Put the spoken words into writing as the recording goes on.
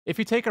If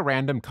you take a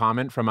random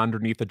comment from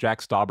underneath a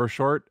Jack Stauber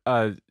short,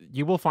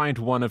 you will find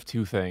one of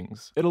two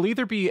things. It'll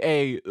either be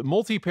a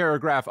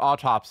multi-paragraph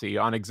autopsy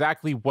on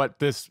exactly what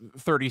this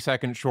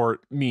 30-second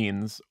short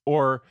means,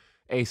 or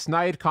a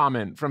snide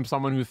comment from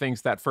someone who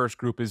thinks that first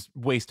group is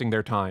wasting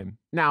their time.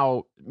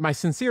 Now, my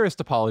sincerest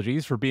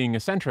apologies for being a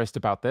centrist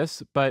about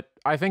this, but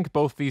I think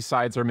both these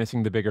sides are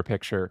missing the bigger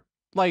picture.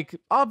 Like,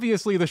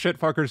 obviously the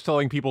shitfuckers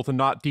telling people to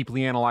not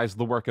deeply analyze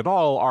the work at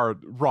all are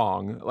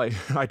wrong. Like,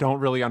 I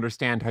don't really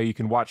understand how you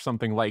can watch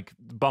something like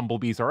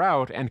Bumblebees Are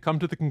Out and come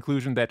to the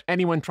conclusion that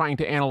anyone trying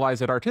to analyze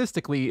it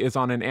artistically is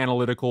on an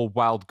analytical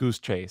wild goose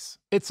chase.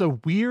 It's a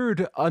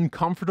weird,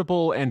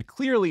 uncomfortable, and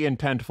clearly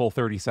intentful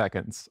 30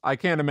 seconds. I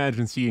can't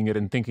imagine seeing it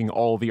and thinking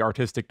all the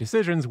artistic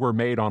decisions were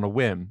made on a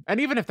whim. And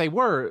even if they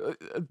were,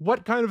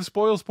 what kind of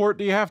spoilsport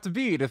do you have to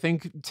be to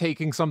think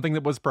taking something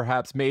that was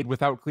perhaps made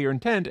without clear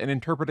intent and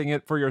interpreting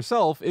it for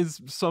yourself is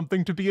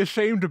something to be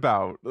ashamed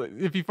about?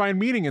 If you find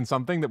meaning in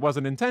something that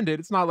wasn't intended,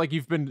 it's not like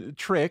you've been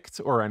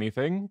tricked or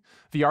anything.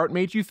 The art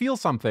made you feel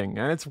something,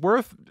 and it's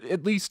worth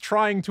at least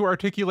trying to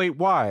articulate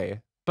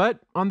why.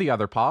 But on the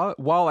other paw,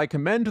 while I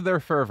commend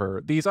their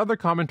fervor, these other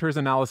commenters'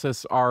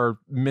 analysis are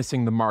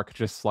missing the mark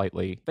just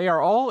slightly. They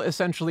are all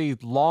essentially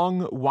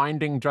long,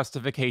 winding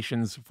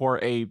justifications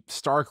for a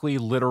starkly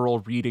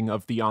literal reading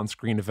of the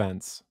on-screen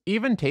events.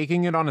 Even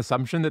taking it on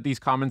assumption that these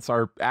comments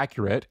are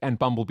accurate and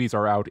Bumblebees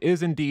Are Out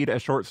is indeed a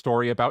short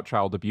story about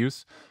child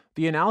abuse,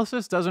 the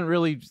analysis doesn't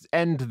really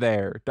end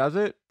there, does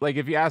it? Like,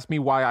 if you ask me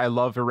why I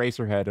love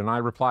Eraserhead and I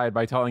replied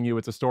by telling you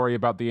it's a story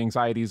about the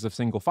anxieties of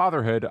single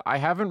fatherhood, I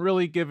haven't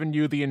really given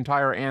you the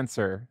entire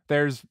answer.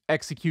 There's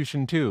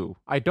execution too.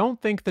 I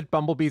don't think that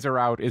Bumblebees Are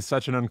Out is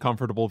such an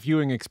uncomfortable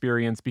viewing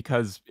experience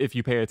because, if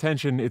you pay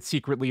attention, it's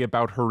secretly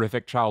about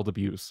horrific child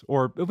abuse.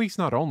 Or at least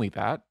not only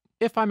that.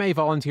 If I may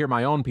volunteer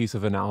my own piece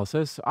of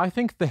analysis, I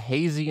think the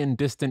hazy and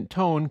distant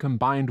tone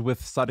combined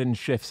with sudden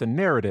shifts in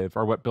narrative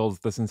are what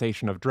builds the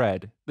sensation of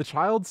dread. The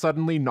child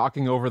suddenly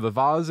knocking over the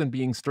vase and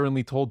being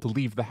sternly told to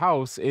leave the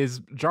house is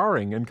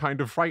jarring and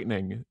kind of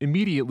frightening.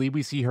 Immediately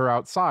we see her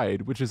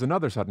outside, which is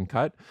another sudden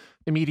cut.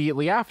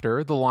 Immediately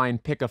after, the line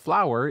 "pick a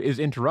flower" is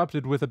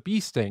interrupted with a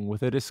bee sting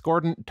with a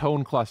discordant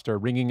tone cluster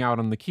ringing out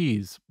on the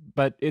keys,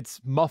 but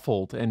it's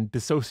muffled and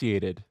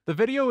dissociated. The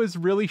video is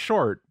really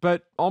short,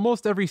 but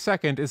almost every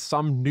second is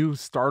some new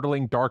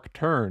startling dark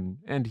turn,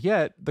 and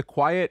yet the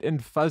quiet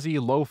and fuzzy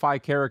lo-fi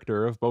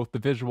character of both the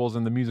visuals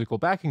and the musical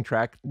backing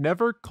track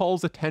never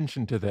calls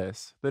attention to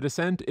this. The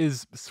descent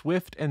is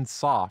swift and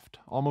soft,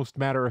 almost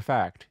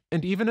matter-of-fact.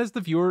 And even as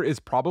the viewer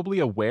is probably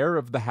aware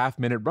of the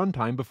half-minute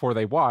runtime before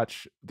they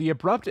watch, the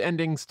abrupt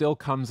ending still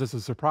comes as a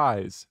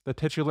surprise. The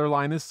titular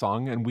line is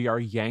sung, and we are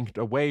yanked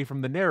away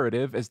from the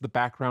narrative as the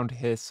background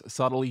hiss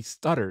subtly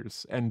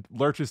stutters and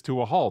lurches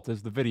to a halt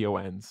as the video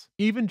ends.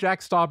 Even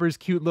Jack Stauber's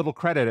cute little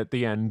credit at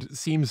the end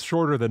seems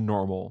shorter than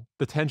normal.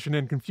 The tension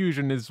and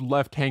confusion is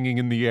left hanging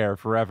in the air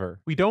forever.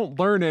 We don't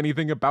learn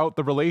anything about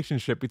the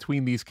relationship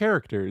between these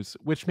characters,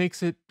 which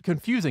makes it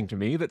confusing to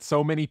me that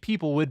so many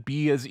people would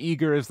be as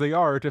eager as they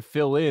are to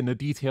fill in a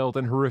detailed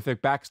and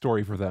horrific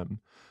backstory for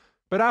them.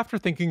 But after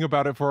thinking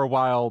about it for a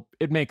while,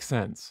 it makes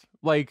sense.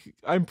 Like,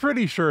 I'm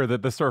pretty sure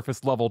that the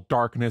surface level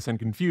darkness and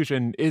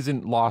confusion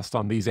isn't lost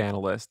on these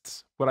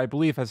analysts. What I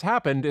believe has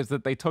happened is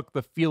that they took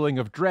the feeling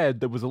of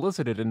dread that was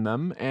elicited in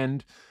them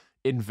and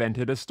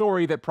invented a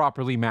story that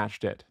properly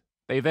matched it.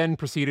 They then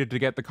proceeded to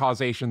get the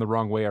causation the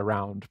wrong way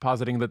around,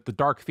 positing that the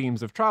dark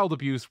themes of child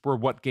abuse were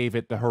what gave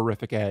it the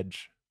horrific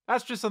edge.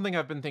 That's just something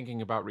I've been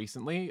thinking about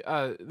recently.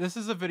 This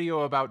is a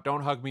video about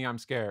Don't Hug Me, I'm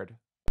Scared.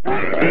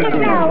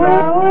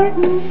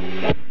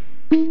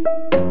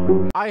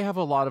 I have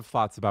a lot of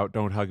thoughts about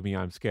Don't Hug Me,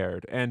 I'm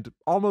Scared, and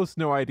almost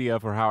no idea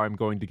for how I'm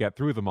going to get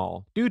through them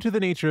all. Due to the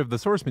nature of the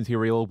source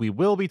material, we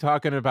will be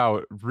talking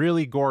about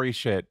really gory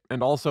shit,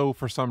 and also,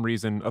 for some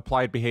reason,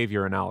 applied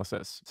behavior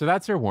analysis. So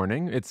that's your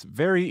warning. It's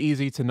very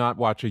easy to not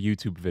watch a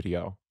YouTube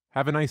video.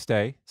 Have a nice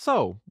day.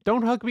 So,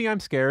 Don't Hug Me, I'm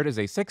Scared is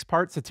a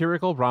 6-part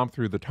satirical romp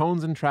through the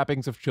tones and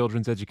trappings of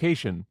children's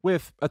education,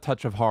 with a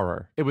touch of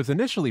horror. It was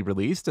initially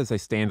released as a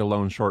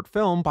standalone short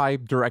film by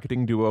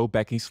directing duo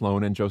Becky,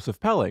 Sloan, and Joseph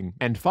Pelling,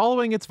 and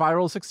following its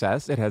viral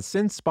success, it has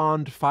since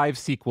spawned 5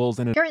 sequels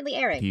and a currently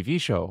airing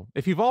TV show.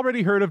 If you've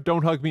already heard of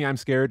Don't Hug Me, I'm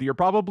Scared, you're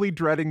probably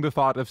dreading the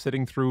thought of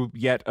sitting through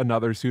yet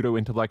another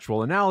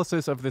pseudo-intellectual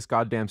analysis of this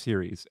goddamn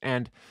series,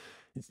 and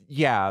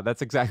yeah,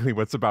 that's exactly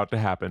what's about to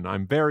happen.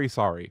 I'm very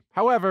sorry.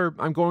 However,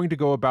 I'm going to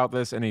go about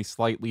this in a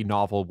slightly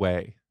novel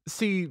way.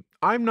 See,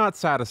 I'm not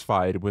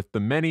satisfied with the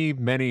many,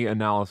 many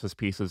analysis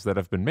pieces that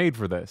have been made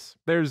for this.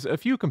 There's a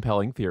few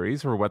compelling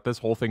theories for what this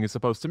whole thing is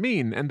supposed to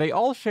mean, and they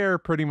all share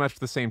pretty much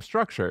the same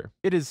structure.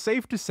 It is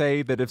safe to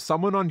say that if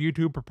someone on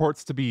YouTube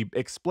purports to be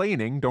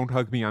explaining Don't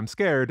Hug Me, I'm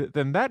Scared,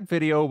 then that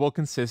video will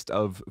consist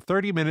of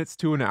 30 minutes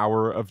to an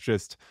hour of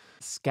just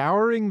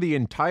scouring the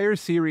entire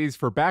series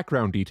for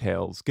background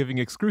details, giving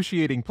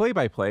excruciating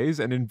play-by-plays,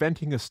 and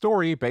inventing a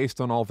story based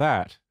on all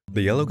that.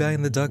 The yellow guy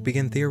and the duck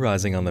begin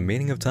theorizing on the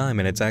meaning of time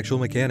and its actual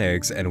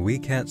mechanics, and we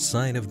catch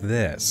sight of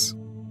this.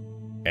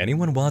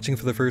 Anyone watching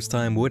for the first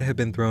time would have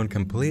been thrown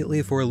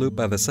completely for a loop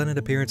by the sudden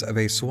appearance of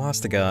a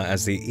swastika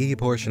as the E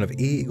portion of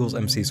E equals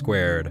MC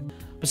squared.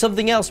 But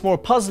something else more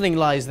puzzling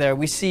lies there.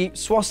 We see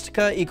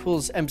swastika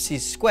equals MC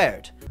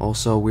squared.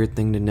 Also, a weird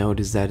thing to note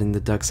is that in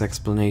the duck's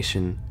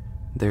explanation,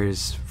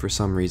 there's, for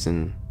some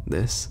reason,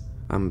 this.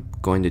 I'm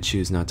going to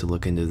choose not to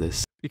look into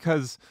this.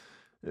 Because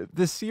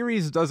the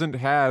series doesn't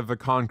have a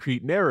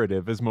concrete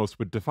narrative as most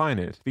would define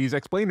it. These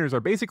explainers are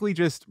basically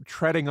just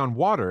treading on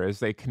water as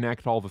they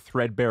connect all the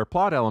threadbare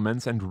plot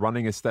elements and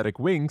running aesthetic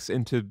winks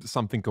into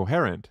something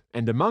coherent.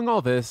 And among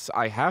all this,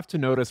 I have to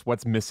notice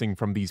what's missing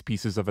from these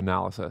pieces of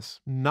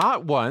analysis.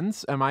 Not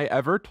once am I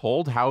ever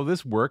told how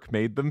this work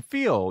made them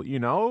feel, you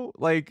know?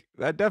 Like,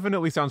 that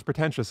definitely sounds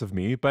pretentious of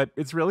me, but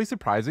it's really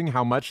surprising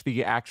how much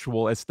the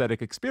actual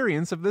aesthetic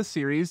experience of this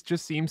series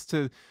just seems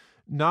to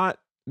not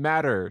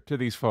matter to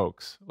these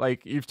folks.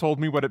 Like, you've told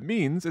me what it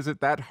means. Is it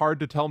that hard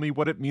to tell me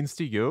what it means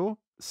to you?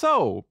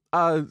 So,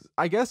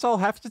 I guess I'll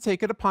have to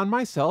take it upon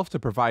myself to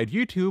provide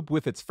YouTube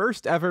with its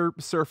first ever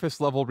surface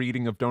level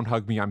reading of Don't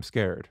Hug Me, I'm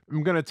Scared.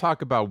 I'm gonna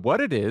talk about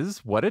what it is,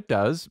 what it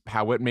does,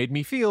 how it made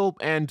me feel,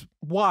 and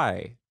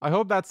why. I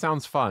hope that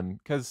sounds fun,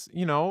 because,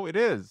 you know, it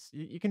is.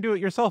 You can do it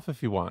yourself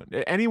if you want.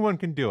 Anyone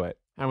can do it.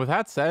 And with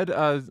that said,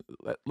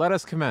 let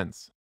us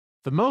commence.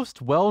 The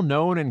most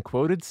well-known and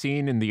quoted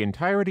scene in the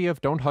entirety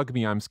of Don't Hug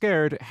Me, I'm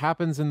Scared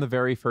happens in the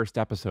very first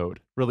episode,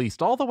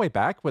 released all the way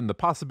back when the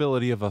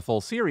possibility of a full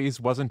series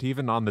wasn't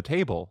even on the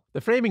table. The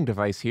framing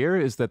device here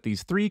is that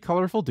these three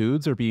colorful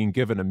dudes are being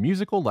given a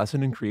musical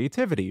lesson in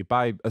creativity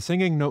by a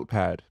singing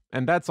notepad,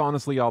 and that's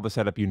honestly all the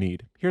setup you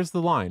need. Here's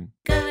the line.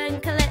 Go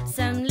and collect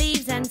some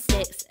leaves and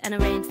sticks and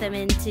arrange them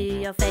into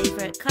your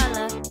favorite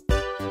color.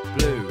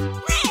 Blue.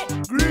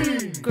 Red.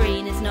 Green.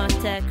 Green is not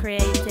a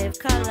creative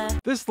color.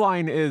 This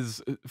line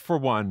is, for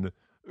one,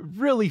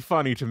 really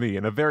funny to me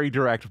in a very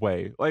direct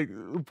way. Like,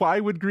 why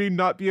would green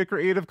not be a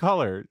creative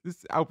color?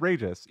 It's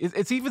outrageous.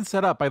 It's even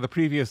set up by the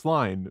previous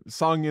line,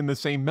 sung in the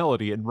same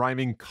melody and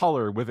rhyming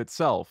color with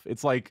itself.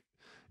 It's like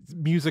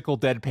musical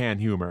deadpan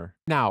humor.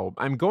 Now,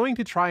 I'm going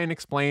to try and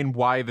explain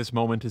why this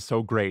moment is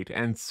so great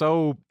and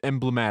so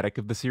emblematic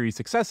of the series'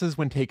 successes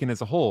when taken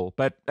as a whole,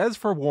 but as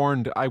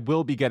forewarned, I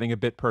will be getting a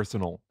bit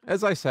personal.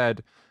 As I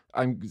said,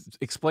 I'm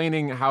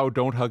explaining how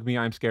Don't Hug Me,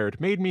 I'm Scared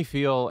made me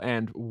feel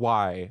and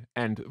why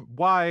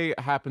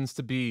happens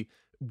to be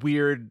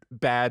weird,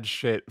 bad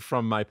shit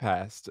from my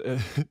past.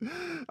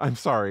 I'm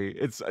sorry,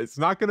 it's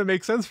not going to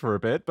make sense for a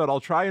bit, but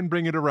I'll try and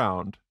bring it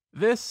around.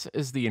 This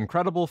is the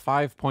Incredible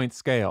 5-Point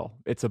Scale.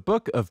 It's a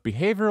book of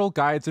behavioral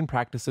guides and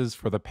practices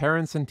for the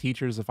parents and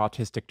teachers of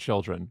autistic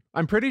children.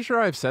 I'm pretty sure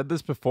I've said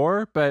this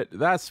before, but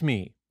that's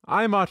me.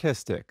 I'm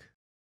autistic.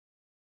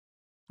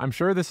 I'm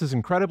sure this is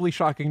incredibly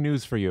shocking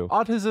news for you.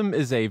 Autism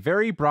is a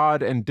very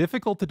broad and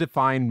difficult to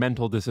define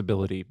mental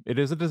disability. It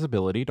is a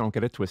disability, don't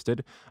get it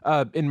twisted.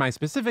 In my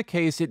specific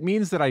case, it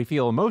means that I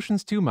feel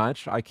emotions too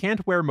much, I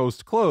can't wear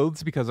most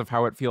clothes because of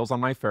how it feels on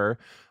my fur,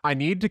 I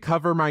need to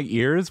cover my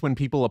ears when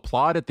people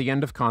applaud at the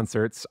end of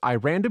concerts, I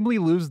randomly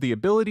lose the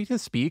ability to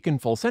speak in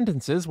full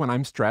sentences when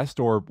I'm stressed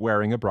or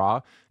wearing a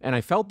bra, and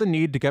I felt the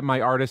need to get my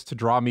artist to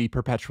draw me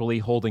perpetually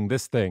holding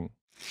this thing.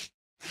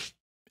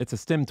 It's a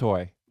stim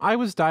toy. I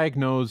was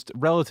diagnosed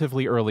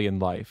relatively early in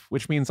life,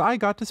 which means I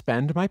got to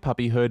spend my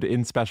puppyhood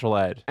in special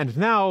ed. And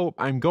now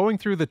I'm going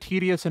through the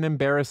tedious and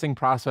embarrassing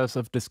process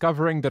of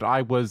discovering that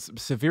I was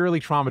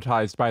severely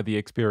traumatized by the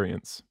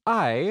experience.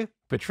 I,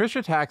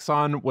 Patricia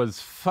Taxon,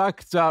 was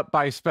fucked up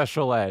by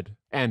special ed.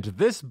 And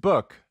this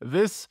book,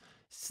 this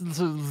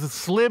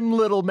slim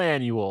little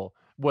manual,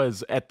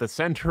 was at the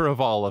center of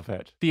all of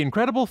it. The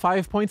Incredible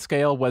 5-Point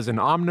Scale was an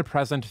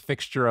omnipresent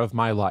fixture of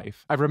my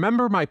life. I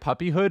remember my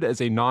puppyhood as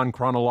a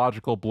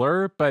non-chronological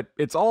blur, but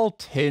it's all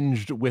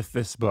tinged with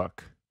this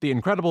book. The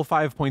Incredible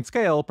 5-Point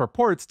Scale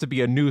purports to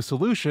be a new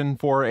solution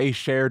for a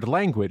shared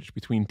language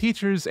between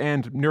teachers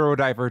and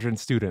neurodivergent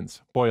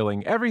students,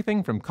 boiling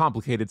everything from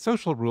complicated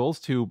social rules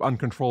to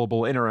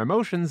uncontrollable inner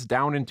emotions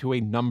down into a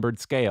numbered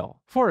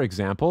scale. For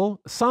example,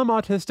 some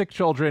autistic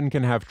children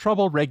can have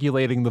trouble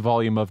regulating the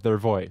volume of their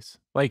voice,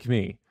 like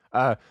me.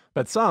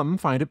 But some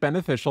find it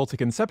beneficial to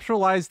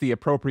conceptualize the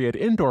appropriate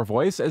indoor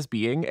voice as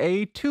being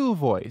a 2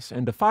 voice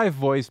and a 5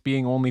 voice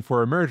being only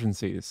for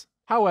emergencies.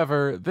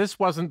 However, this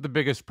wasn't the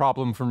biggest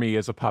problem for me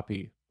as a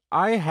puppy.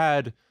 I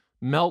had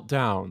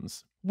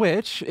meltdowns,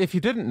 which, if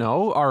you didn't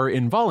know, are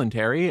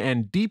involuntary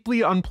and deeply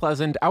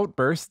unpleasant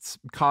outbursts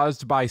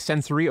caused by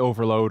sensory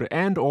overload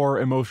and/or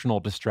emotional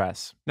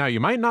distress. Now, you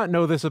might not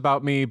know this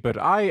about me, but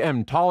I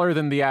am taller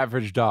than the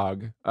average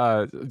dog.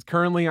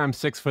 Currently, I'm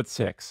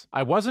 6'6".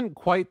 I wasn't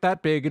quite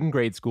that big in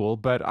grade school,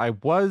 but I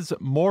was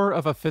more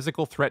of a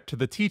physical threat to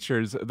the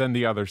teachers than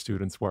the other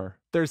students were.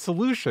 Their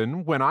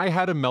solution, when I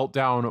had a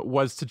meltdown,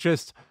 was to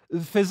just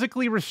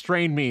physically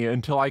restrain me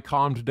until I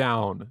calmed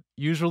down,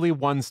 usually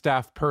 1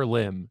 staff per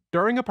limb.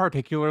 During a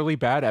particularly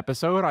bad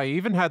episode, I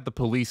even had the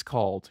police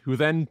called, who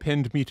then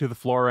pinned me to the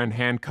floor and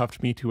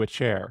handcuffed me to a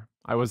chair.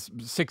 I was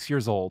 6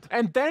 years old.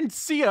 And then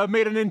Sia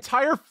made an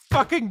entire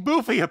fucking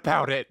movie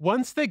about it.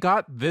 Once they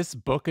got this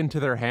book into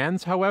their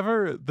hands,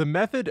 however, the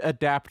method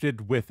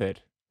adapted with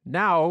it.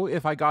 Now,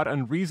 if I got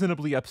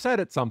unreasonably upset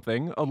at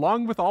something,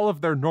 along with all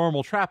of their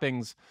normal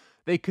trappings,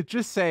 they could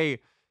just say,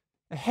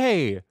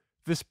 hey,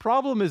 this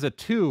problem is a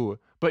 2,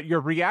 but your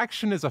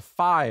reaction is a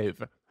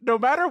 5. No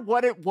matter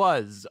what it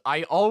was,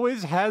 I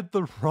always had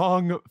the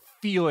wrong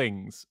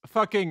feelings.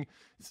 Fucking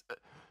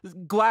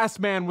Glass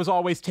Man was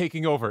always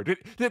taking over. Did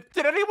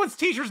anyone's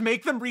teachers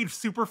make them read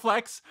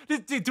Superflex?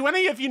 Do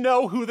any of you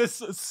know who this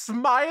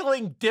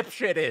smiling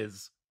dipshit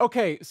is?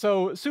 Okay,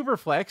 so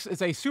Superflex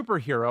is a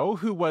superhero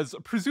who was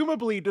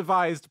presumably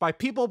devised by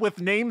people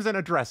with names and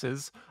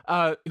addresses,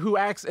 who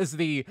acts as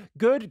the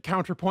good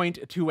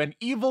counterpoint to an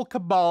evil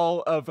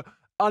cabal of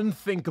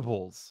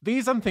unthinkables.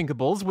 These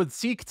unthinkables would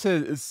seek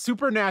to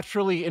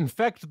supernaturally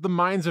infect the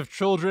minds of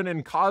children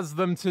and cause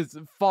them to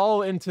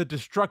fall into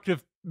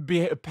destructive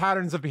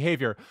patterns of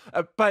behavior.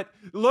 But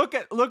look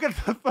at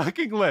the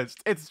fucking list.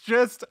 It's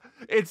just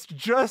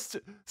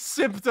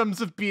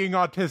symptoms of being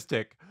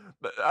autistic.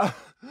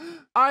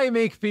 I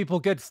make people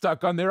get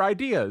stuck on their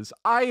ideas.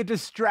 I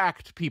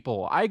distract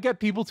people. I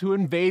get people to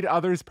invade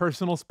others'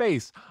 personal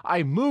space.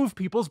 I move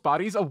people's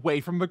bodies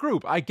away from the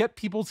group. I get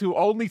people to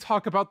only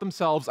talk about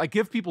themselves. I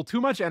give people too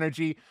much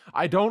energy.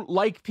 I don't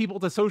like people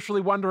to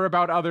socially wonder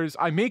about others.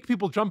 I make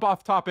people jump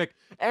off topic.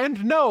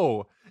 And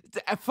no,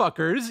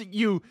 fuckers,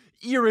 you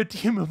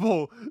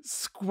irredeemable,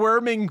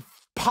 squirming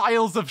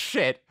piles of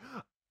shit,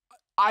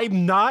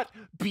 I'm not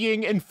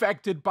being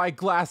infected by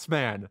Glass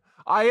Man.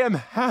 I am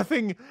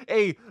having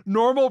a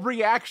normal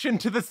reaction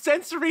to the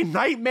sensory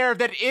nightmare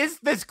that is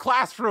this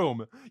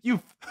classroom.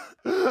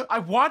 I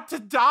want to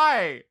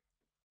die.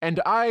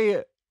 And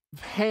I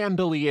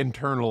handily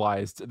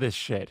internalized this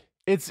shit.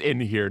 It's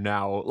in here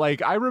now.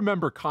 Like, I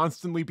remember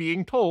constantly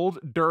being told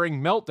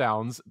during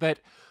meltdowns that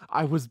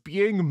I was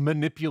being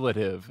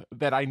manipulative,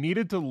 that I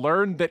needed to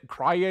learn that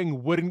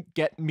crying wouldn't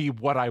get me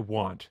what I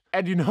want.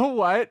 And you know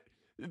what?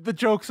 The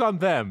joke's on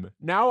them.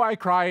 Now I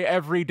cry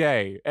every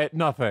day at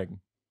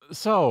nothing.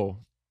 So,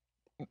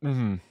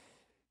 green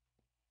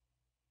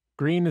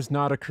is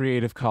not a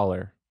creative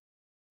color.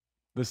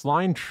 This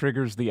line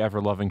triggers the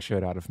ever-loving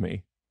shit out of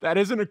me. That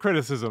isn't a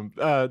criticism.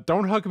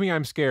 Don't Hug Me,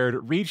 I'm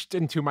Scared reached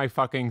into my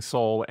fucking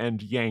soul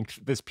and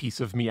yanked this piece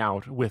of me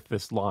out with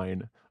this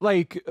line.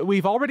 Like,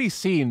 we've already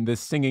seen this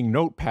singing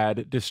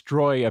notepad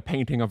destroy a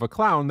painting of a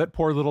clown that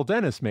poor little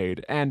Dennis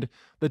made, and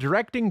the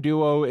directing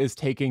duo is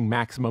taking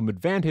maximum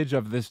advantage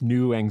of this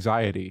new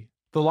anxiety.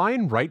 The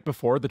line right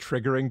before the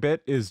triggering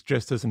bit is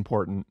just as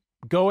important.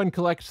 Go and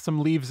collect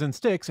some leaves and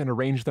sticks and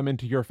arrange them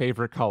into your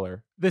favorite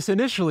color. This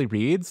initially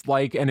reads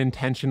like an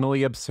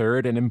intentionally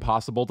absurd and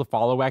impossible to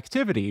follow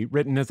activity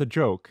written as a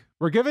joke.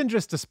 We're given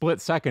just a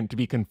split second to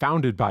be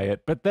confounded by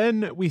it, but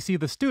then we see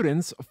the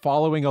students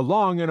following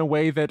along in a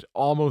way that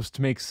almost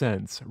makes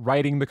sense,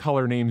 writing the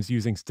color names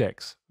using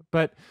sticks.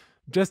 But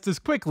just as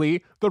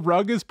quickly, the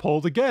rug is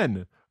pulled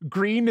again.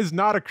 Green is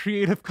not a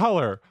creative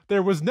color.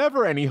 There was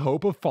never any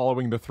hope of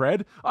following the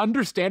thread.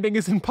 Understanding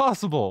is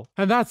impossible.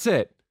 And that's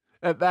it.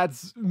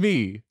 That's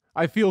me.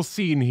 I feel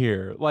seen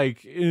here.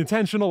 Like,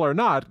 intentional or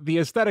not, the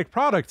aesthetic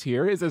product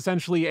here is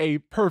essentially a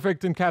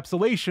perfect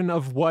encapsulation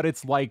of what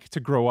it's like to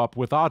grow up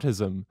with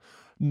autism.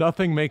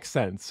 Nothing makes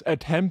sense.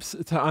 Attempts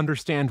to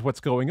understand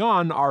what's going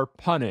on are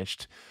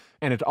punished.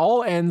 And it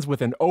all ends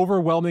with an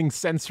overwhelming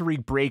sensory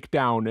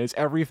breakdown as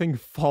everything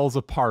falls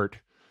apart.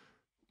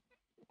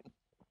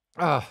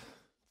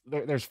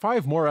 There's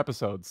 5 more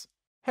episodes.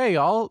 Hey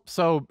y'all,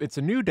 so it's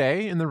a new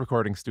day in the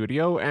recording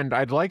studio, and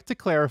I'd like to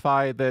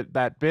clarify that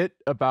that bit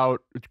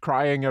about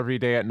crying every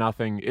day at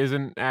nothing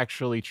isn't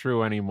actually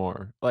true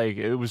anymore. Like,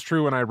 it was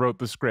true when I wrote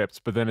the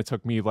script, but then it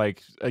took me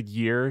like a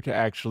year to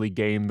actually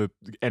gain the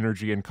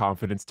energy and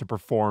confidence to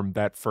perform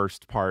that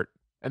first part.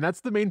 And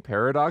that's the main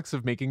paradox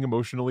of making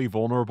emotionally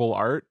vulnerable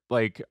art.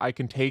 Like, I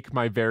can take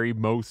my very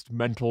most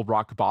mental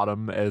rock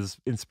bottom as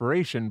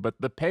inspiration, but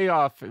the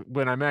payoff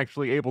when I'm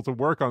actually able to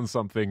work on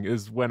something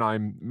is when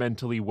I'm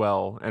mentally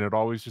well, and it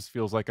always just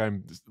feels like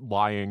I'm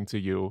lying to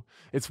you.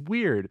 It's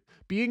weird.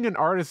 Being an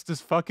artist is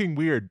fucking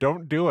weird.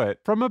 Don't do it.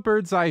 From a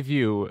bird's eye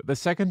view, the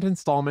second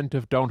installment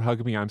of Don't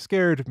Hug Me, I'm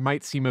Scared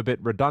might seem a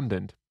bit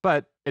redundant,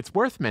 but it's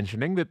worth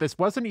mentioning that this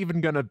wasn't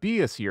even gonna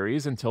be a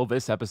series until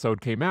this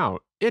episode came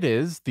out. It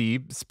is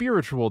the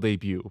spiritual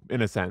debut,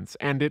 in a sense,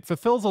 and it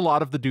fulfills a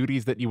lot of the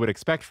duties that you would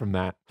expect from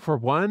that. For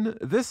one,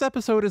 this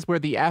episode is where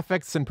the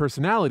affects and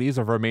personalities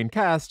of our main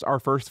cast are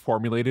first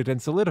formulated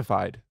and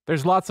solidified.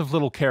 There's lots of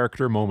little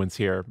character moments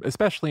here,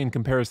 especially in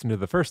comparison to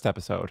the first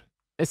episode.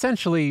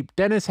 Essentially,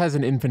 Dennis has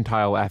an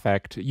infantile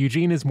affect,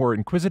 Eugene is more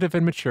inquisitive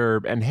and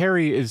mature, and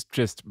Harry is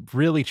just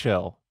really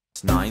chill.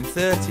 It's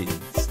 9:30.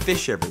 There's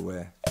fish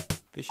everywhere.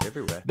 Fish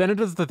everywhere. Then it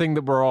does the thing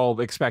that we're all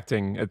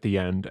expecting at the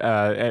end.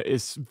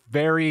 It's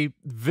very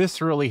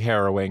viscerally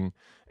harrowing,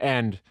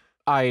 and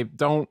I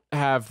don't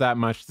have that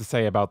much to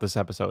say about this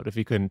episode, if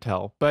you couldn't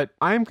tell, but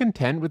I am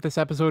content with this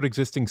episode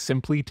existing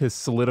simply to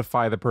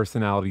solidify the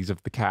personalities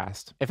of the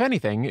cast. If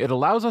anything, it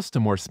allows us to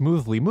more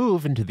smoothly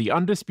move into the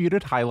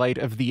undisputed highlight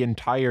of the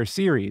entire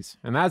series,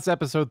 and that's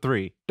episode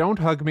 3. Don't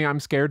Hug Me, I'm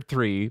Scared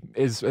 3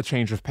 is a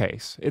change of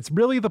pace. It's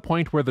really the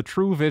point where the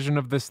true vision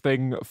of this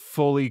thing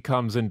fully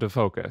comes into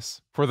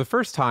focus. For the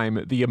first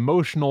time, the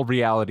emotional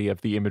reality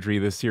of the imagery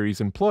this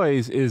series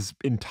employs is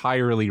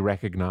entirely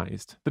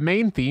recognized. The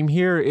main theme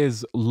here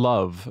is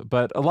love,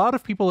 but a lot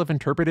of people have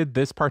interpreted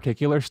this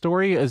particular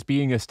story as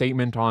being a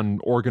statement on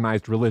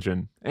organized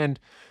religion, and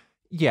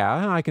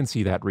yeah, I can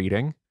see that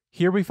reading.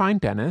 Here we find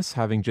Dennis,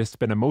 having just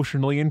been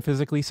emotionally and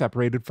physically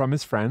separated from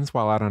his friends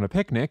while out on a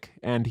picnic,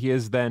 and he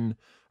is then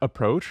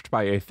approached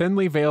by a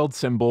thinly veiled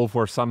symbol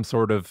for some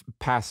sort of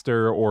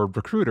pastor or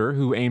recruiter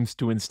who aims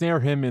to ensnare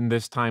him in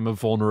this time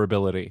of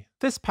vulnerability.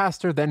 This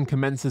pastor then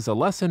commences a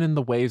lesson in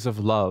the ways of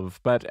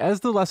love, but as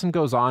the lesson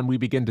goes on, we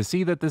begin to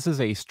see that this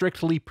is a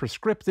strictly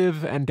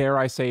prescriptive and, dare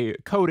I say,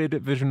 coded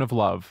vision of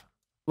love.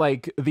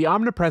 Like, the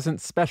omnipresent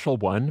special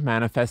one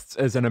manifests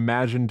as an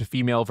imagined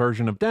female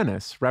version of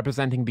Dennis,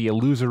 representing the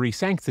illusory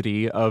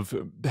sanctity of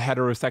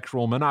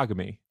heterosexual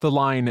monogamy. The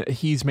line,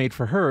 he's made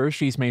for her,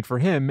 she's made for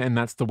him, and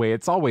that's the way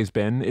it's always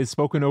been, is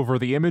spoken over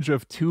the image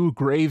of 2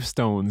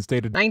 gravestones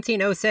dated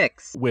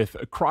 1906, with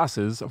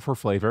crosses for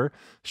flavor,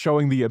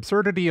 showing the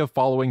absurdity of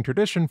following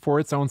tradition for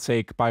its own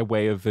sake by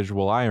way of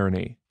visual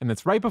irony. And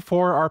it's right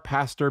before our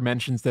pastor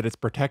mentions that it's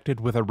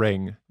protected with a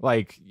ring.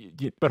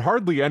 But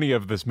hardly any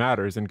of this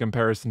matters in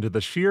comparison to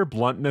the sheer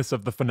bluntness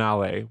of the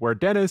finale, where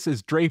Dennis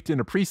is draped in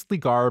a priestly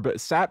garb,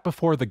 sat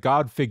before the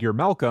god figure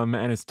Malcolm,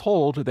 and is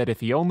told that if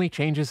he only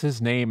changes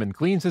his name and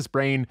cleans his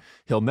brain,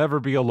 he'll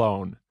never be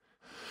alone.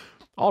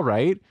 All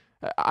right.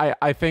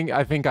 I think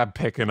I'm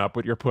picking up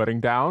what you're putting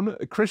down.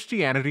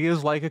 Christianity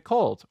is like a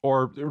cult,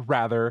 or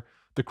rather,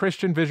 the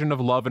Christian vision of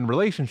love and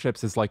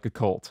relationships is like a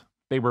cult.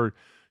 They were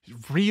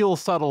real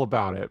subtle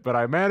about it, but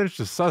I managed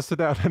to suss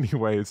it out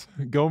anyways.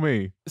 Go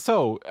me.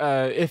 So,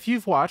 if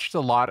you've watched a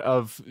lot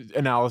of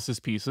analysis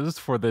pieces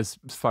for this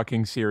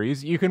fucking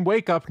series, you can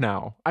wake up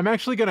now. I'm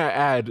actually gonna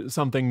add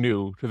something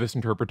new to this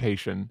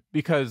interpretation,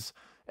 because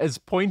as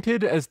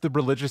pointed as the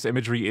religious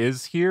imagery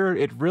is here,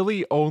 it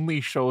really only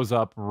shows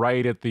up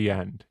right at the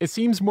end. It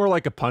seems more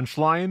like a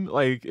punchline,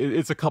 like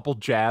it's a couple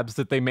jabs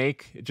that they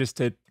make just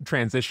to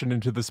transition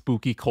into the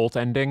spooky cult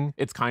ending.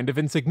 It's kind of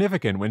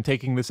insignificant when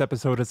taking this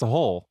episode as a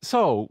whole.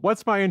 So,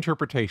 what's my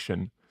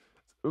interpretation?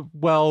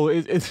 Well,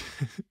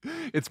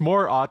 it's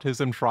more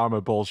autism trauma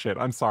bullshit.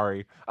 I'm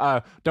sorry.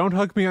 Don't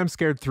Hug Me, I'm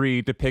Scared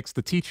 3 depicts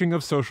the teaching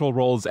of social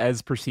roles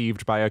as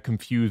perceived by a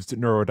confused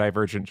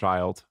neurodivergent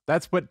child.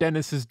 That's what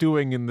Dennis is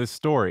doing in this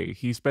story.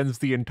 He spends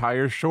the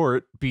entire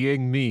short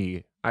being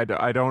me. I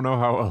don't know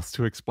how else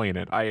to explain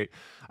it.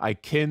 I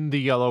kin the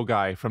yellow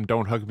guy from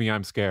Don't Hug Me,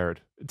 I'm Scared.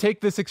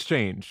 Take this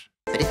exchange.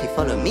 But if you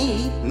follow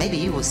me, maybe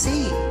you will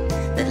see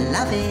that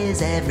love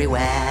is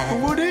everywhere.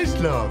 What is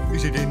love?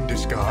 Is it in the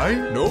sky?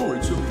 No,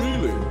 it's a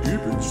feeling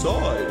deep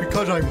inside.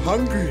 Because I'm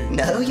hungry.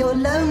 No, you're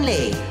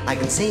lonely. I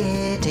can see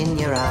it in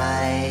your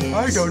eyes.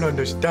 I don't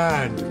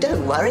understand.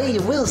 Don't worry,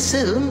 you will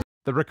soon.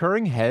 The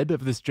recurring head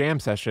of this jam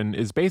session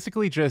is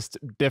basically just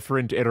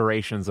different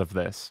iterations of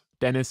this.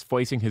 Dennis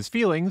voicing his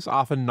feelings,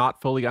 often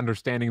not fully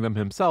understanding them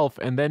himself,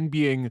 and then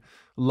being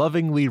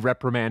lovingly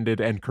reprimanded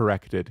and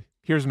corrected.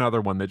 Here's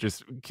another one that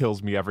just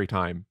kills me every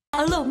time.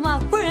 I love my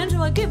friend,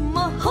 so I give him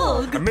a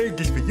hug. I made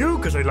this for you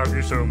because I love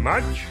you so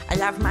much. I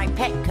love my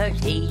pet because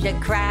he's a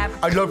crab.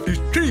 I love this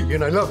tree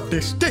and I love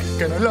this stick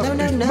and I love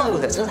this No,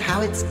 that's not how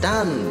it's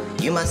done.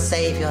 You must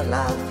save your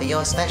love for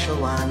your special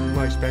one.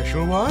 My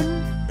special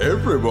one?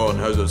 Everyone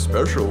has a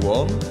special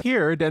one.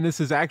 Here, Dennis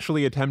is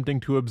actually attempting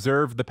to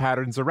observe the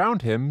patterns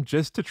around him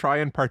just to try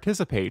and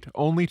participate,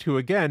 only to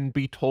again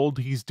be told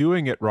he's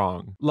doing it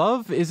wrong.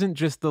 Love isn't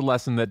just the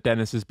lesson that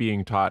Dennis is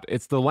being taught,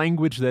 it's the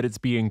language that it's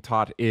being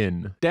taught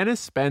in. Dennis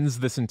spends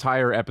this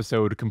entire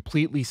episode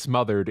completely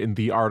smothered in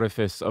the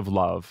artifice of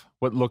love,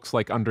 what looks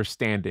like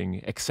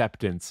understanding,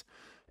 acceptance,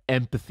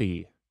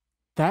 empathy.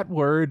 That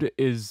word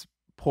is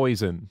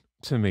poison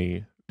to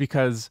me,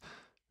 because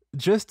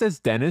just as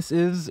Dennis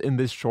is in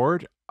this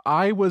short,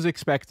 I was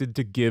expected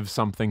to give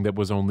something that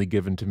was only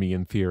given to me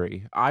in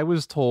theory. I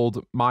was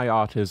told my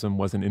autism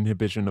was an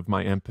inhibition of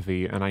my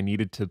empathy and I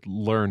needed to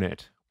learn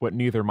it. What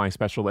neither my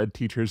special ed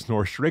teachers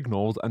nor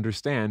Schrignolds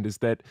understand is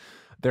that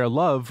their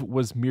love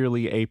was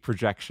merely a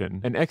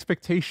projection, an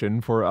expectation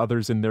for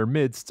others in their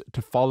midst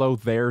to follow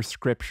their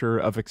scripture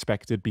of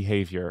expected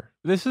behavior.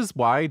 This is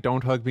why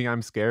Don't Hug Me,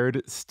 I'm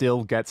Scared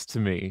still gets to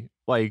me.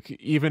 Like,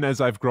 even as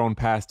I've grown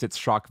past its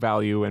shock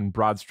value and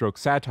broad stroke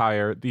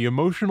satire, the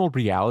emotional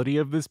reality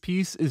of this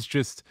piece is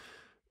just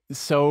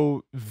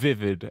so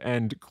vivid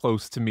and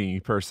close to me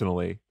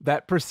personally.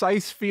 That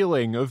precise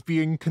feeling of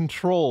being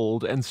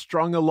controlled and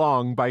strung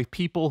along by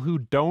people who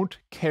don't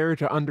care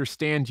to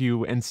understand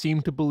you and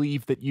seem to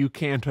believe that you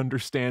can't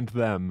understand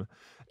them.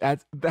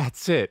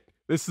 That's it.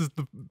 This is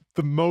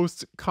the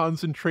most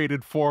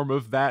concentrated form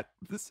of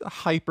this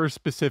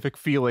hyper-specific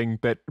feeling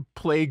that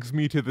plagues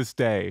me to this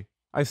day.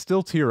 I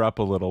still tear up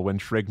a little when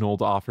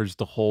Shrignold offers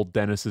to hold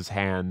Dennis's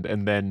hand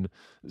and then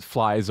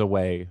flies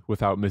away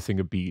without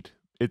missing a beat.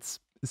 It's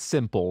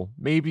simple,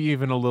 maybe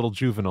even a little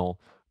juvenile,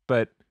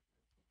 but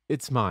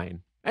it's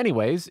mine.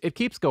 Anyways, it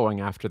keeps going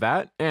after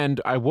that,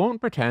 and I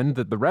won't pretend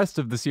that the rest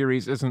of the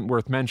series isn't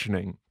worth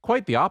mentioning.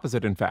 Quite the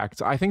opposite, in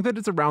fact. I think that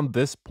it's around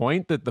this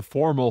point that the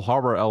formal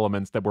horror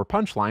elements that were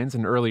punchlines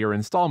in earlier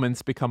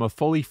installments become a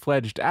fully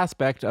fledged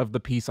aspect of the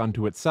piece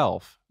unto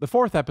itself. The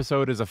fourth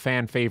episode is a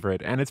fan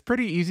favorite, and it's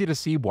pretty easy to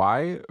see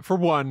why. For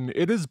one,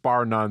 it is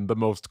bar none the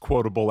most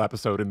quotable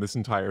episode in this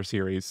entire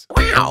series.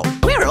 Wow,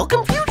 we're all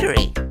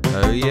computery.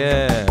 Oh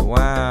yeah,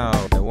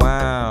 wow,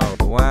 wow,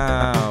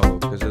 wow,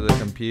 because of the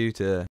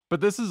computer.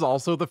 But this is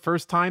also the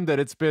first time that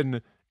it's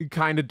been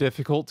kind of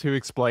difficult to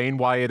explain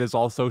why it is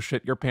also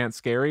shit your pants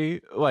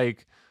scary.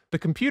 Like, the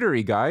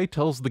computery guy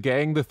tells the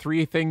gang the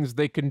 3 things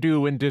they can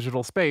do in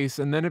digital space,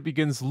 and then it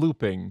begins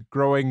looping,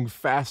 growing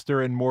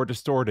faster and more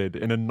distorted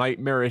in a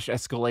nightmarish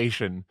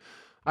escalation.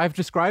 I've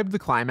described the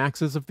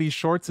climaxes of these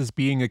shorts as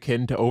being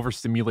akin to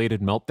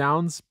overstimulated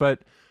meltdowns,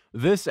 but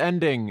this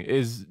ending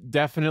is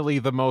definitely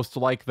the most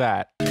like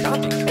that.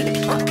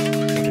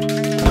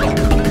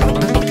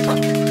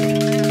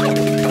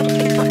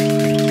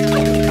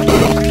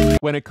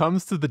 When it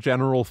comes to the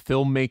general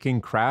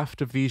filmmaking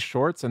craft of these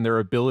shorts and their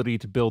ability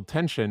to build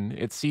tension,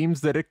 it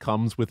seems that it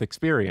comes with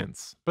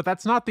experience. But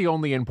that's not the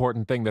only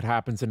important thing that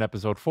happens in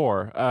episode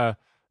 4.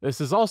 This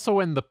is also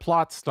when the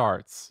plot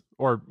starts,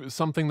 or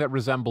something that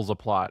resembles a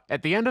plot.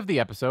 At the end of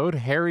the episode,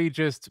 Harry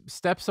just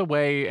steps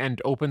away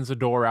and opens a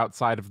door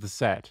outside of the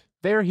set.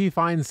 There he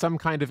finds some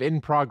kind of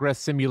in-progress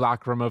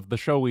simulacrum of the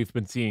show we've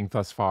been seeing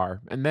thus far,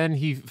 and then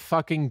he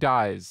fucking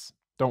dies.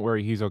 Don't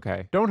worry, he's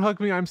okay. Don't Hug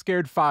Me, I'm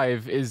Scared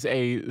 5 is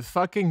a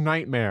fucking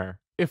nightmare.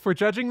 If we're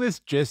judging this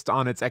just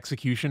on its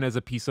execution as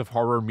a piece of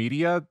horror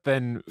media,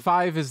 then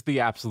 5 is the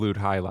absolute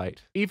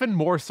highlight. Even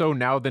more so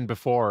now than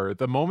before,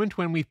 the moment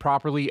when we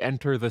properly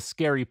enter the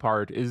scary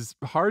part is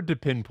hard to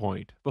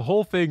pinpoint. The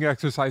whole thing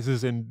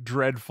exercises in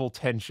dreadful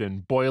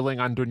tension, boiling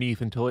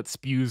underneath until it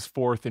spews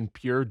forth in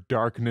pure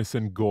darkness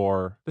and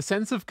gore. The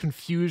sense of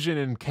confusion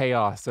and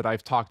chaos that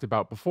I've talked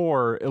about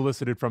before,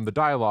 elicited from the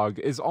dialogue,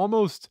 is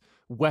almost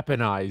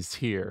weaponized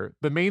here.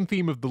 The main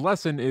theme of the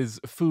lesson is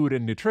food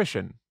and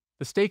nutrition.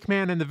 The steak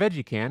man and the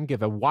veggie can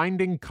give a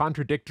winding,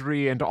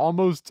 contradictory, and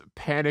almost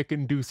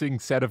panic-inducing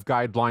set of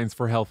guidelines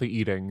for healthy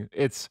eating.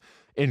 It's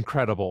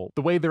incredible.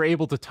 The way they're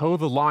able to toe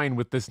the line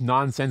with this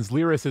nonsense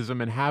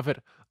lyricism and have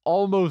it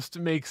almost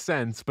make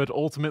sense, but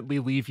ultimately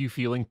leave you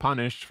feeling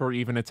punished for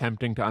even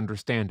attempting to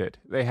understand it.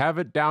 They have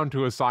it down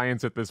to a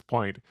science at this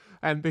point,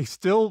 and they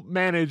still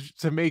manage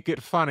to make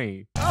it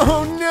funny.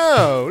 Oh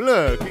no,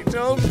 look, it's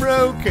all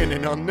broken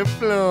and on the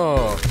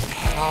floor.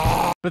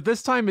 But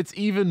this time it's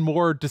even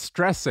more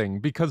distressing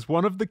because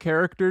one of the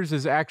characters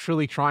is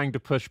actually trying to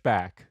push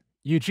back.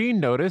 Eugene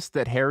noticed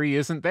that Harry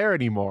isn't there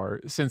anymore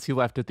since he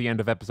left at the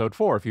end of episode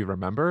 4, if you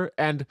remember,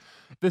 and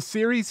the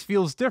series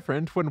feels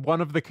different when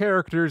one of the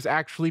characters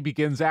actually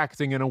begins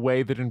acting in a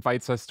way that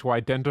invites us to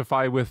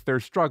identify with their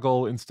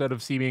struggle instead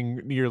of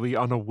seeming nearly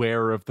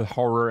unaware of the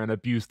horror and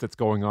abuse that's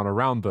going on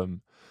around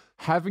them.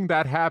 Having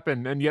that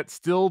happen and yet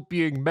still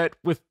being met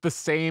with the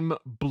same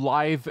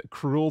blithe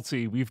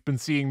cruelty we've been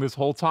seeing this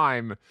whole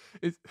time,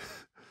 it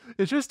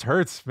just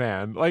hurts,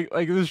 man. Like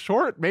this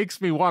short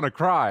makes me want to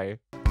cry.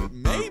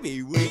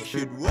 Maybe we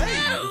should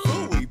wait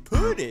before we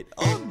put it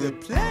on the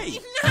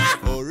plate,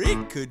 or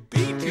it could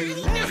be too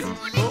late.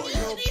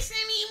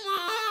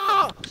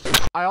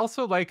 I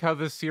also like how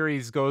this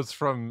series goes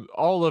from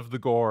all of the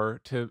gore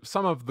to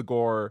some of the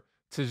gore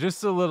to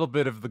just a little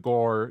bit of the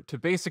gore to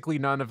basically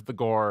none of the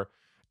gore.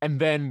 And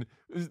then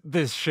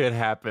this shit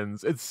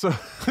happens. It's so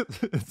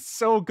it's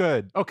so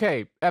good.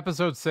 Okay,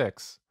 episode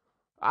 6.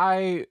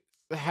 I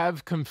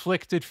have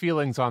conflicted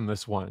feelings on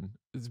this one.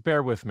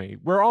 Bear with me.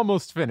 We're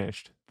almost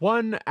finished.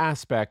 One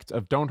aspect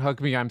of Don't Hug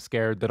Me, I'm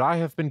Scared that I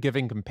have been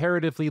giving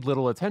comparatively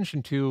little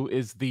attention to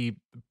is the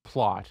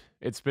plot.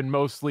 It's been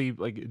mostly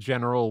like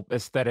general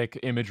aesthetic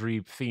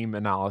imagery theme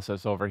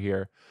analysis over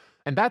here.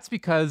 And that's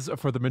because,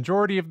 for the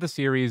majority of the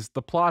series,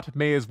 the plot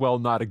may as well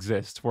not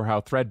exist for how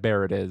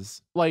threadbare it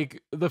is.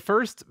 Like, the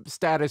first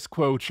status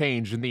quo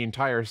change in the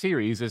entire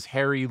series is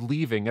Harry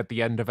leaving at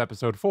the end of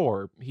episode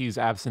 4. He's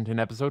absent in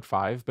episode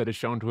 5, but is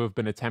shown to have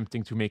been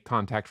attempting to make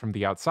contact from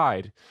the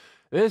outside.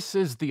 This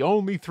is the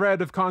only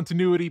thread of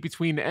continuity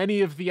between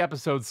any of the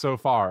episodes so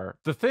far.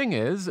 The thing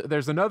is,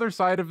 there's another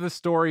side of the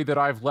story that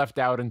I've left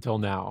out until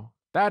now.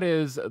 That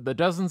is, the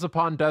dozens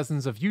upon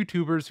dozens of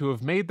YouTubers who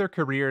have made their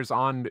careers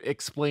on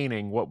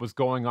explaining what was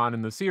going on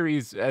in the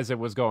series as it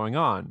was going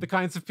on. The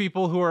kinds of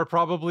people who are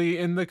probably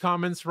in the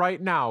comments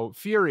right now,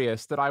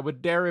 furious that I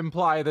would dare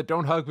imply that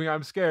Don't Hug Me,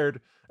 I'm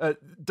Scared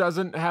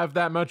doesn't have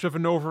that much of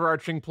an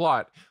overarching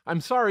plot. I'm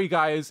sorry,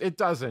 guys, it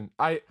doesn't.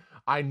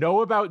 I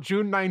know about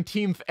June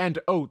 19th and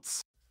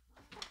oats.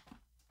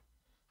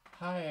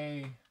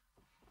 Hi.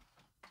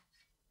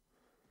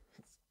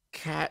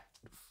 Cat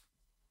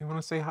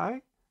Want to say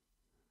hi?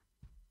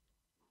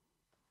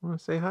 Want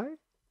to say hi?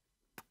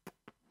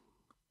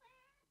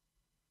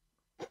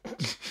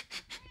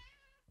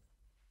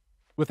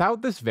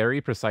 Without this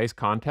very precise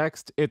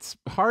context, it's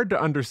hard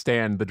to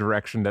understand the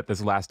direction that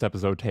this last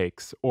episode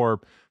takes,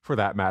 or, for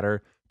that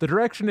matter, the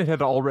direction it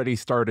had already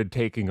started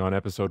taking on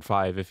episode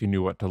 5 if you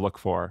knew what to look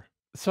for.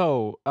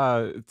 So,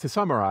 to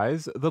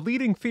summarize, the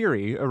leading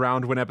theory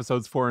around when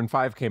episodes 4 and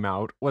 5 came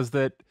out was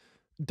that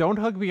Don't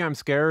Hug Me, I'm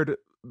Scared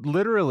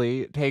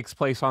literally takes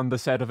place on the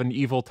set of an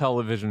evil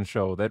television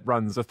show that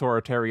runs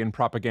authoritarian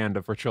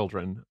propaganda for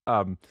children.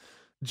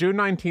 June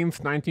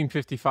 19th,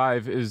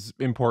 1955 is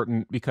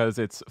important because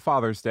it's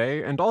Father's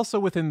Day, and also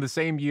within the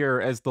same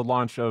year as the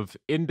launch of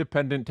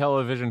Independent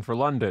Television for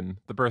London,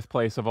 the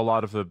birthplace of a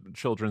lot of the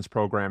children's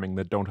programming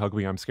that Don't Hug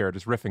Me, I'm Scared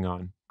is riffing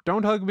on.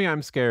 Don't Hug Me,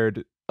 I'm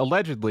Scared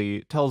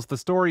allegedly tells the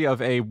story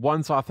of a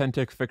once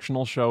authentic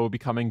fictional show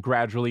becoming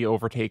gradually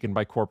overtaken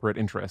by corporate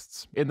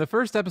interests. In the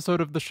first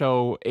episode of the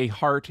show, a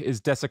heart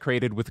is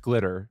desecrated with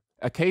glitter.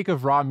 A cake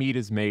of raw meat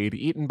is made,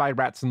 eaten by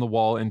rats in the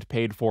wall, and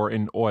paid for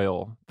in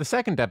oil. The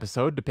second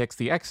episode depicts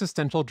the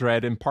existential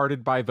dread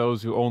imparted by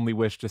those who only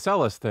wish to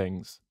sell us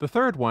things. The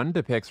third one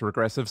depicts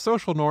regressive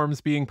social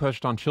norms being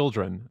pushed on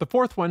children. The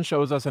fourth one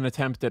shows us an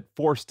attempt at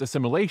forced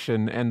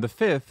assimilation, and the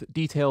fifth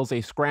details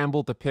a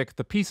scramble to pick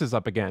the pieces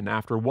up again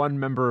after one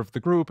member of the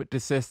group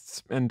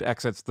desists and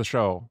exits the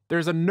show.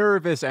 There's a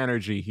nervous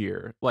energy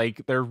here,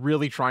 like they're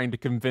really trying to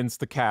convince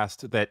the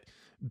cast that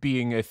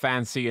being a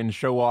fancy and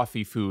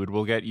show-offy food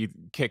will get you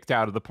kicked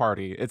out of the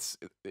party. It's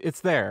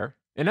there.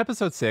 In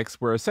episode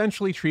 6, we're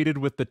essentially treated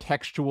with the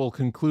textual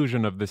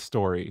conclusion of this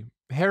story.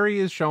 Harry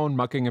is shown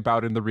mucking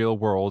about in the real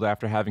world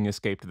after having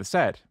escaped the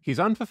set. He's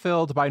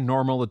unfulfilled by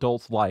normal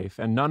adult life,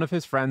 and none of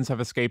his friends have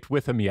escaped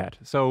with him yet,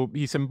 so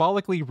he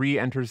symbolically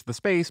re-enters the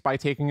space by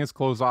taking his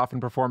clothes off and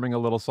performing a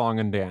little song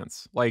and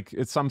dance, like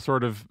it's some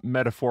sort of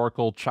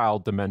metaphorical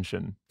child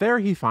dimension. There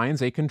he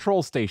finds a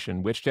control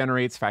station, which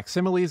generates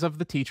facsimiles of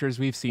the teachers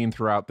we've seen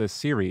throughout this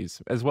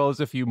series, as well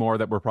as a few more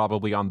that were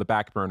probably on the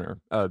back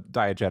burner,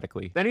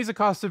 diegetically. Then he's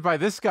accosted by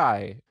this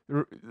guy.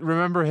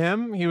 Remember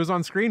him? He was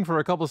on screen for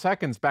a couple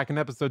seconds back in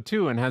episode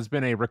 2 and has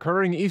been a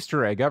recurring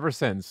Easter egg ever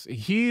since.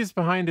 He's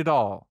behind it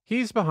all.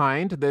 He's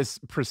behind this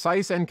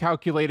precise and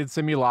calculated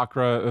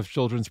simulacra of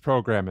children's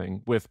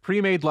programming with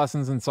pre-made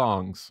lessons and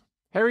songs.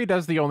 Harry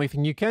does the only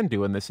thing you can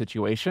do in this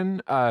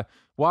situation,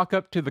 walk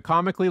up to the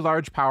comically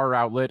large power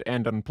outlet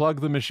and unplug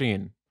the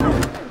machine.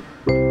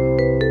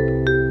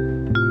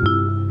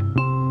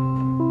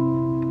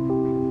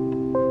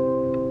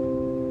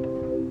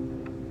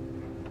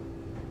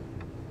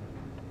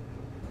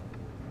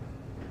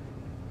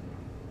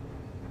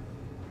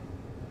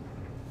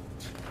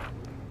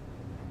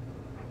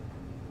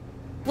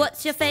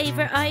 What's your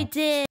favorite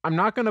idea? I'm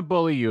not gonna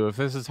bully you if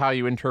this is how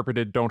you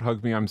interpreted Don't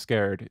Hug Me, I'm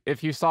Scared.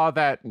 If you saw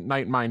that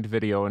Nightmind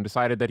video and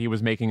decided that he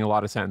was making a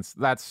lot of sense,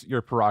 that's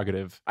your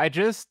prerogative. I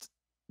just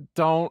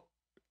don't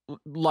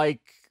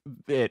like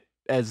it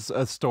as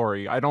a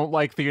story. I don't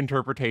like the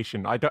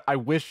interpretation. I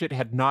wish it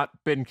had not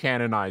been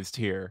canonized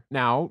here.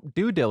 Now,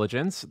 due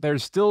diligence,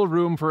 there's still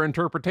room for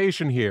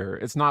interpretation here.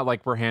 It's not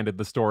like we're handed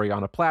the story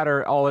on a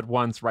platter all at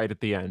once right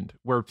at the end.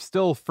 We're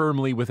still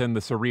firmly within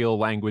the surreal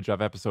language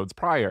of episodes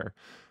prior.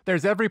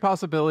 There's every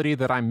possibility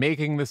that I'm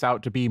making this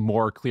out to be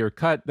more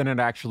clear-cut than it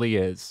actually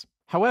is.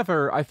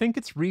 However, I think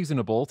it's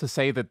reasonable to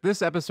say that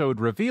this episode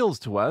reveals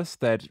to us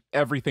that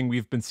everything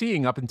we've been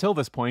seeing up until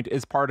this point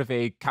is part of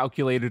a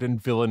calculated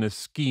and villainous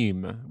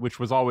scheme, which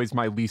was always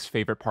my least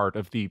favorite part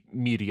of the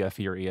media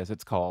theory, as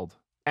it's called.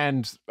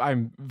 And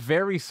I'm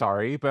very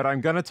sorry, but I'm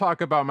gonna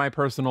talk about my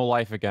personal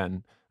life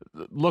again.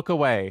 Look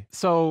away.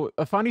 So,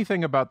 a funny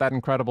thing about that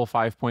incredible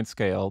 5-point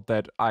scale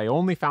that I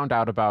only found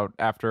out about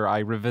after I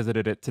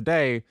revisited it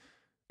today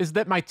is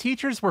that my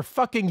teachers were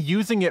fucking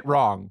using it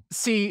wrong.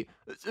 See,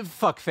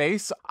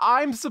 fuckface,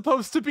 I'm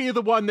supposed to be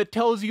the one that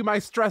tells you my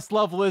stress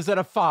level is at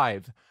a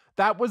 5.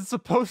 That was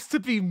supposed to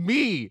be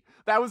me.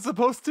 That was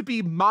supposed to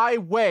be my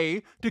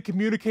way to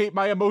communicate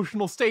my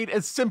emotional state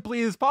as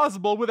simply as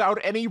possible without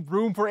any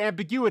room for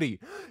ambiguity.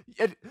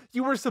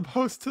 You were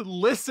supposed to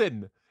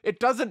listen. It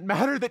doesn't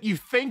matter that you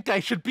think I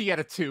should be at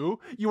a 2.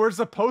 You were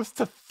supposed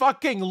to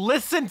fucking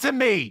listen to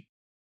me.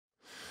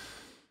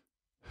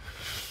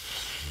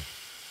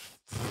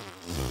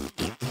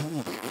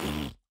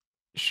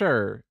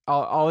 Sure,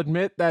 I'll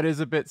admit that is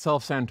a bit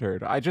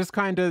self-centered. I just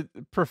kind of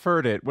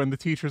preferred it when the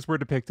teachers were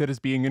depicted as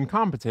being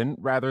incompetent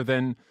rather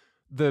than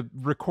the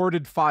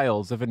recorded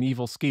files of an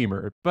evil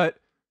schemer. But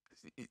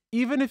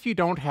even if you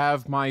don't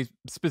have my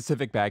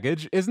specific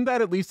baggage, isn't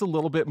that at least a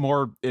little bit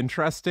more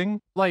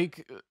interesting?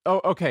 Like,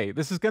 oh, okay,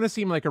 this is gonna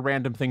seem like a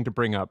random thing to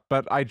bring up,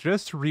 but I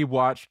just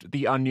rewatched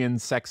The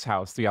Onion's Sex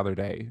House the other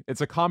day.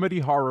 It's a comedy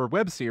horror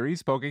web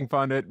series poking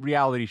fun at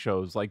reality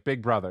shows like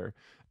Big Brother.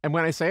 And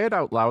when I say it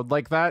out loud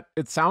like that,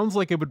 it sounds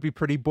like it would be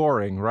pretty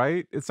boring,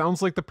 right? It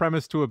sounds like the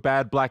premise to a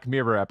bad Black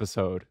Mirror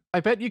episode.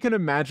 I bet you can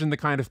imagine the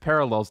kind of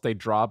parallels they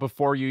draw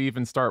before you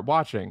even start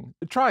watching.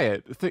 Try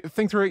it.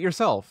 Think through it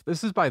yourself.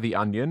 This is by The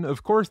Onion.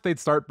 Of course, they'd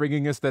start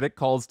bringing aesthetic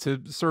calls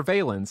to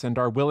surveillance and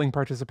our willing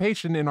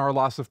participation in our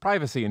loss of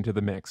privacy into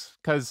the mix.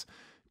 'Cause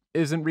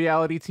isn't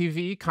reality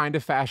TV kind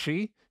of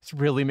fashy? This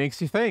really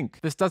makes you think.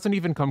 This doesn't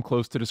even come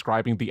close to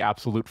describing the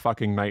absolute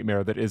fucking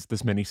nightmare that is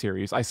this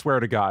miniseries, I swear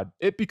to God.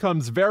 It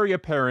becomes very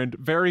apparent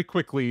very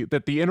quickly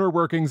that the inner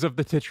workings of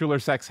the titular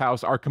sex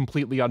house are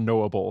completely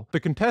unknowable. The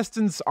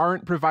contestants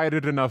aren't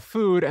provided enough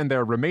food and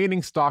their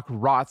remaining stock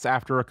rots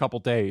after a couple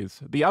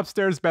days. The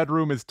upstairs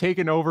bedroom is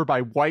taken over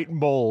by white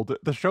mold.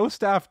 The show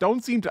staff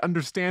don't seem to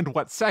understand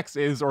what sex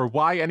is or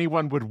why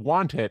anyone would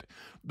want it.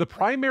 The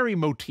primary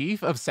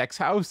motif of Sex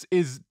House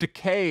is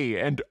decay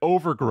and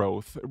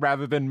overgrowth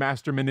rather than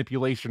master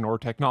manipulation or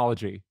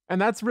technology. And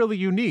that's really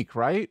unique,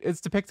 right?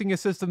 It's depicting a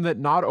system that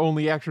not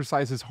only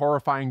exercises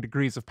horrifying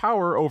degrees of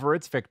power over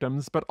its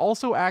victims, but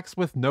also acts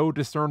with no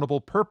discernible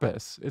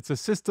purpose. It's a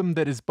system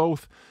that is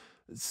both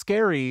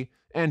scary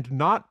and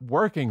not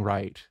working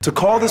right. To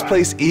call this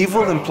place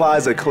evil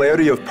implies a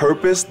clarity of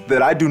purpose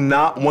that I do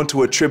not want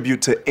to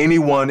attribute to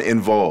anyone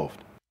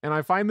involved. And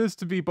I find this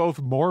to be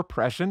both more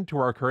prescient to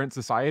our current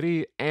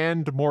society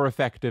and more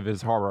effective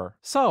as horror.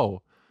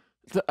 So,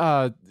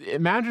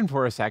 imagine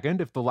for a second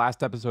if the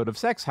last episode of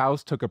Sex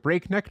House took a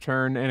breakneck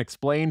turn and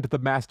explained the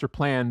master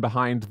plan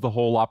behind the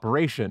whole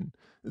operation,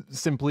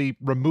 simply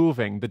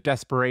removing the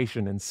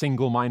desperation and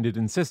single-minded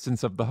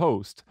insistence of the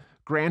host,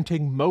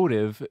 granting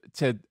motive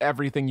to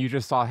everything you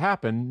just saw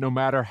happen, no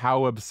matter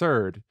how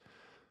absurd.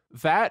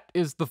 That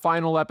is the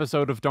final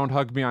episode of Don't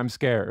Hug Me, I'm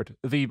Scared.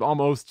 The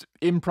almost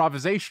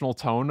improvisational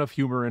tone of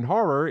humor and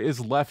horror is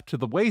left to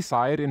the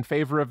wayside in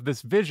favor of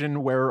this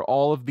vision where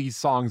all of these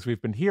songs we've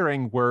been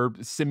hearing were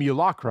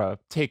simulacra,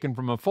 taken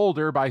from a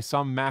folder by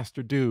some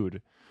master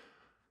dude.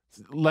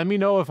 Let me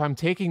know if I'm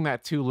taking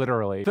that too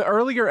literally. The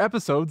earlier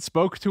episode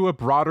spoke to a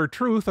broader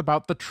truth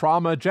about the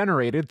trauma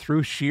generated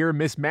through sheer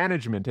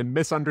mismanagement and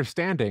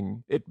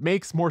misunderstanding. It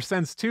makes more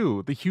sense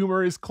too. The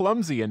humor is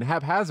clumsy and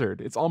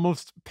haphazard. It's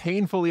almost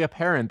painfully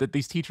apparent that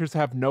these teachers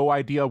have no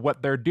idea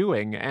what they're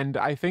doing, and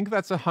I think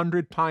that's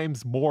 100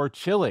 times more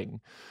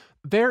chilling.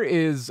 There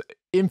is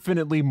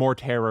infinitely more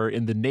terror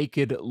in the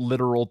naked,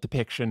 literal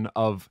depiction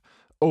of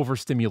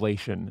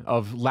overstimulation,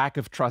 of lack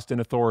of trust in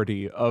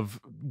authority, of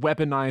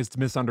weaponized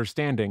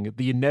misunderstanding,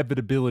 the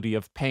inevitability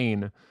of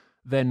pain,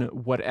 than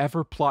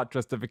whatever plot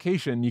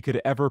justification you could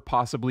ever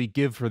possibly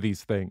give for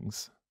these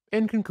things.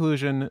 In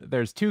conclusion,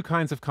 there's two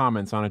kinds of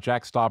comments on a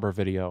Jack Stauber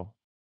video.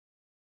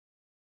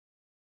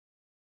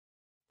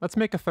 Let's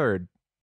make a third.